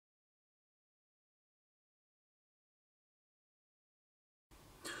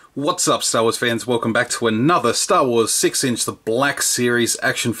What's up, Star Wars fans? Welcome back to another Star Wars 6-inch The Black Series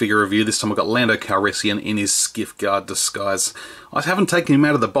action figure review. This time I've got Lando Calrissian in his Skiff guard disguise. I haven't taken him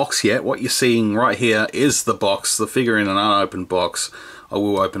out of the box yet. What you're seeing right here is the box, the figure in an unopened box. I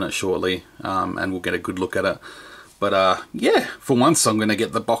will open it shortly and we'll get a good look at it. But yeah, for once I'm going to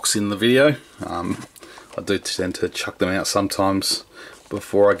get the box in the video. I do tend to chuck them out sometimes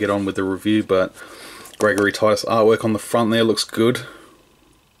before I get on with the review, but Gregory Titus artwork on the front there looks good.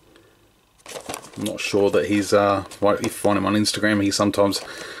 I'm not sure that he's, if you find him on Instagram, he sometimes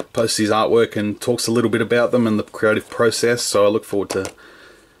posts his artwork and talks a little bit about them and the creative process, so I look forward to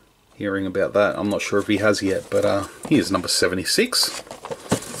hearing about that. I'm not sure if he has yet, but here's number 76.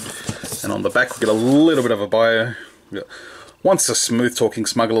 And on the back we get a little bit of a bio. Once a smooth-talking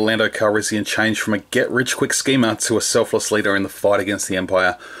smuggler, Lando Calrissian changed from a get-rich-quick schemer to a selfless leader in the fight against the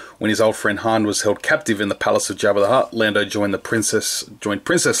Empire. When his old friend Han was held captive in the palace of Jabba the Hutt, Lando joined Princess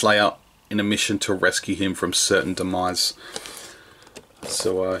Leia in a mission to rescue him from certain demise.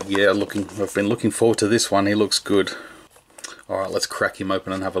 So yeah, I've been looking forward to this one. He looks good. Alright, let's crack him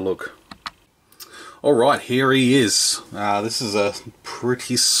open and have a look. Alright, here he is. This is a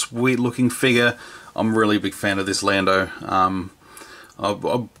pretty sweet looking figure. I'm really a big fan of this Lando.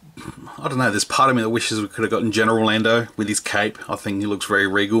 I don't know, there's part of me that wishes we could have gotten General Lando with his cape. I think he looks very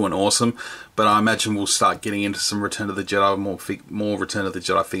regal and awesome, but I imagine we'll start getting into some Return of the Jedi, more Return of the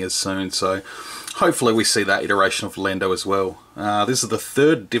Jedi figures soon, so hopefully we see that iteration of Lando as well. This is the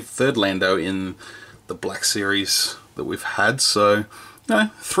third Lando in the Black Series that we've had, so you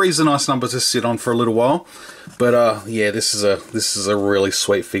know, 3's a nice number to sit on for a little while. But yeah, this is a really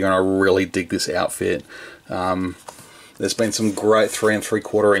sweet figure, and I really dig this outfit. There's been some great 3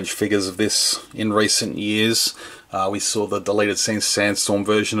 3/4 inch figures of this in recent years. We saw the deleted scene Sandstorm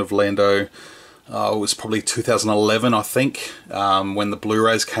version of Lando. It was probably 2011, I think, when the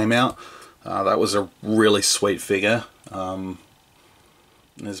Blu-rays came out. That was a really sweet figure.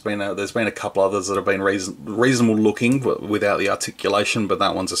 There's been a couple others that have been reasonable looking, but without the articulation. But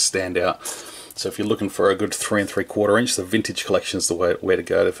that one's a standout. So if you're looking for a good 3 3/4 inch, the vintage collection is the way to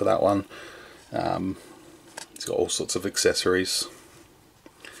go for that one. He's got all sorts of accessories.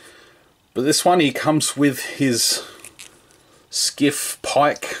 But this one, he comes with his Skiff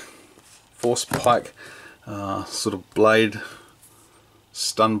pike, Force pike, sort of blade,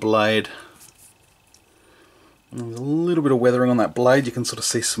 stun blade. And there's a little bit of weathering on that blade. You can sort of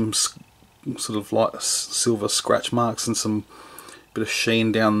see some sort of light silver scratch marks and some bit of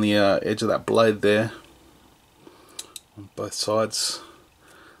sheen down the edge of that blade there on both sides.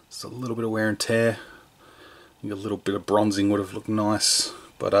 Just a little bit of wear and tear. A little bit of bronzing would have looked nice,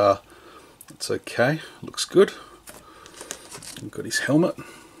 but it's okay. Looks good. We've got his helmet.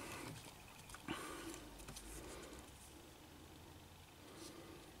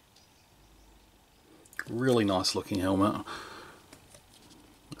 Really nice looking helmet.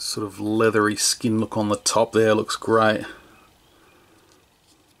 Sort of leathery skin look on the top there looks great.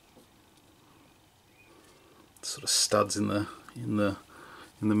 Sort of studs in the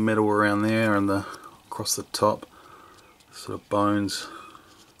metal around there and the across the top, sort of bones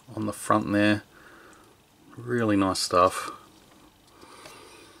on the front there. Really nice stuff.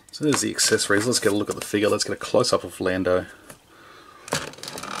 So there's the accessories. Let's get a look at the figure. Let's get a close-up of Lando.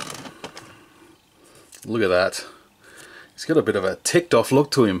 Look at that. He's got a bit of a ticked off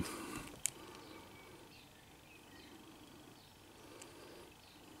look to him.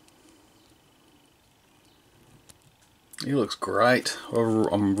 He looks great.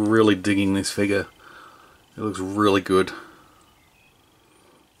 I'm really digging this figure. It looks really good.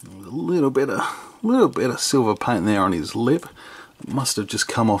 There's a little bit of silver paint there on his lip. It must have just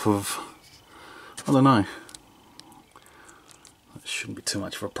come off of, I don't know. That shouldn't be too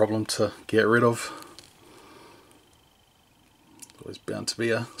much of a problem to get rid of. Always bound to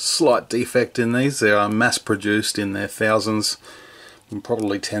be a slight defect in these. They are mass produced in their thousands and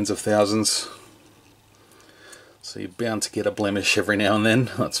probably tens of thousands. So you're bound to get a blemish every now and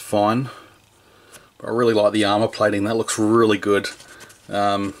then. That's fine. I really like the armor plating. That looks really good.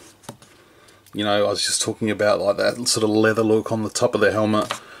 You know, I was just talking about like that sort of leather look on the top of the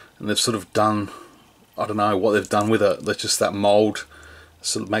helmet, and they've sort of done, I don't know what they've done with it. That's just that mold.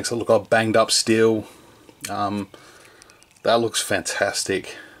 Sort of makes it look like banged up steel. That looks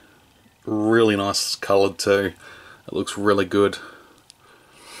fantastic. Really nice coloured too. It looks really good.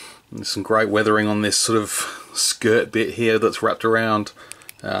 And there's some great weathering on this sort of skirt bit here that's wrapped around.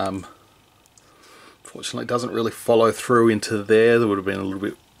 Fortunately, it doesn't really follow through into there. There would have been a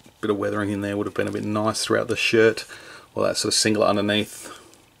little bit of weathering in there. Would have been a bit nice throughout the shirt, or that sort of singlet underneath.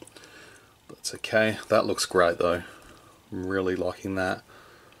 But it's okay. That looks great though. I'm really liking that.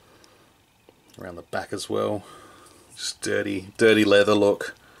 Around the back as well. Just dirty leather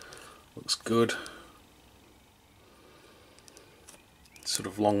look. Looks good. Sort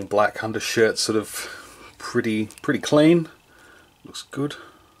of long black undershirt, sort of pretty clean. Looks good.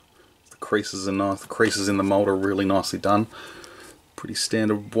 The creases are nice. The creases in the mold are really nicely done. Pretty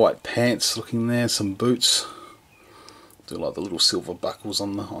standard white pants looking there. Some boots. Do like the little silver buckles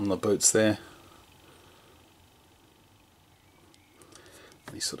on the boots there.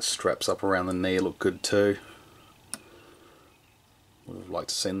 These sort of straps up around the knee look good too. Would have liked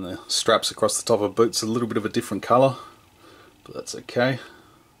to see the straps across the top of boots a little bit of a different colour, but that's okay.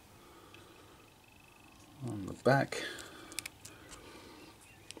 On the back,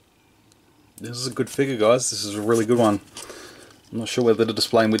 this is a good figure, guys. This is a really good one. I'm not sure whether to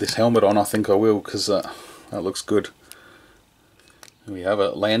display him with this helmet on. I think I will, because that looks good. Here we have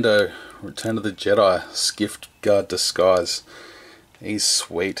it. Lando, Return of the Jedi, Skiff Guard Disguise. He's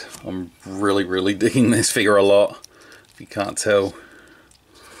sweet. I'm really digging this figure a lot, if you can't tell.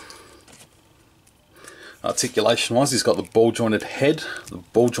 Articulation wise, he's got the ball jointed head, the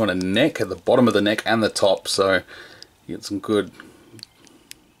ball jointed neck at the bottom of the neck and the top, so you get some good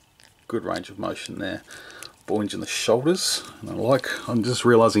range of motion there. Ball hinge in the shoulders, and I'm just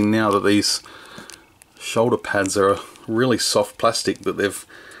realizing now that these shoulder pads are really soft plastic that they've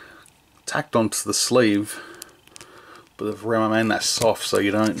tacked onto the sleeve, but they've remained that soft so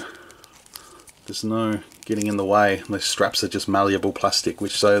there's no getting in the way. The straps are just malleable plastic,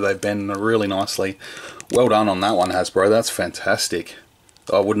 which so they bend really nicely. Well done on that one, Hasbro. That's fantastic.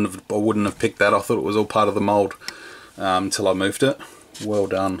 I wouldn't have picked that. I thought it was all part of the mold until I moved it. Well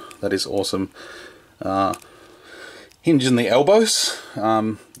done. That is awesome. Hinge in the elbows.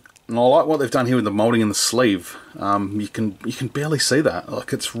 And I like what they've done here with the molding in the sleeve. You can barely see that.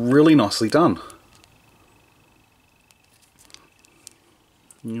 Like, it's really nicely done.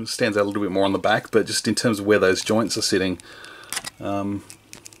 It stands out a little bit more on the back, but just in terms of where those joints are sitting,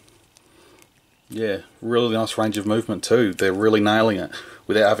 yeah, really nice range of movement too. They're really nailing it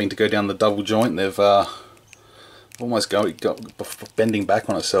without having to go down the double joint. They've almost got bending back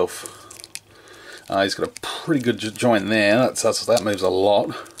on itself. He's got a pretty good joint there. That moves a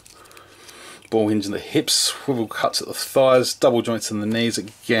lot. Ball hinge in the hips, swivel cuts at the thighs, double joints in the knees.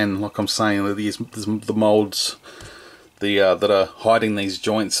 Again, like I'm saying, the molds that are hiding these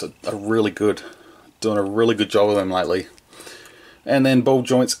joints are really good. Doing a really good job of them lately. And then ball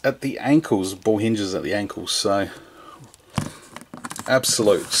joints at the ankles, ball hinges at the ankles. So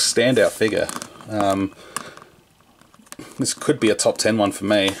absolute standout figure. This could be a top 10 one for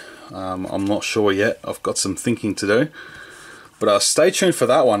me. I'm not sure yet. I've got some thinking to do. But stay tuned for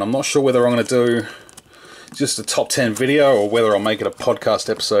that one. I'm not sure whether I'm going to do just a top 10 video or whether I'll make it a podcast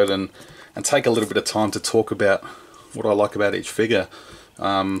episode and take a little bit of time to talk about what I like about each figure,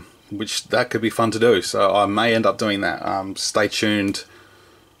 which that could be fun to do. So I may end up doing that. Stay tuned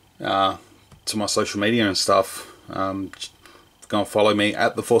to my social media and stuff. Go and follow me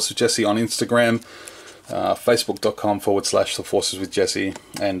at The Force with Jesse on Instagram, facebook.com/The Forces with Jesse,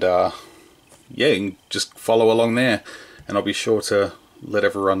 and yeah, you can just follow along there, and I'll be sure to let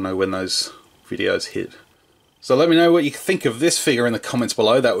everyone know when those videos hit. So let me know what you think of this figure in the comments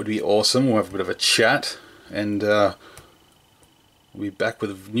below. That would be awesome. We'll have a bit of a chat, and we'll be back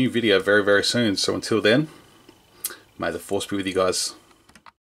with a new video very soon. So until then, may the Force be with you guys.